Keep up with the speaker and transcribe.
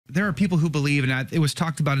there are people who believe, and it was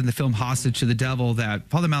talked about in the film Hostage to the Devil, that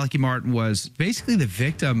Father Malachi Martin was basically the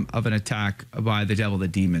victim of an attack by the devil, the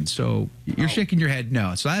demon. So you're shaking your head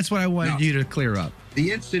no. So that's what I wanted you to clear up.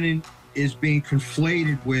 The incident is being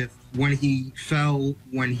conflated with when he fell,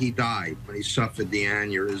 when he died, when he suffered the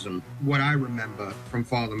aneurysm. What I remember from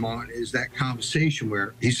Father Martin is that conversation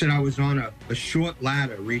where he said, I was on a short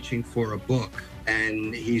ladder reaching for a book.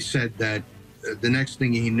 And he said that the next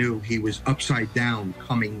thing he knew, he was upside down,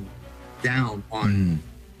 coming down on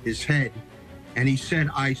his head. And he said,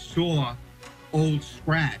 I saw Old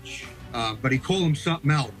Scratch, but he called him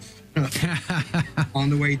something else on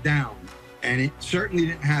the way down. And it certainly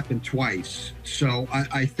didn't happen twice. So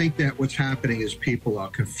I think that what's happening is people are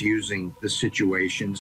confusing the situations.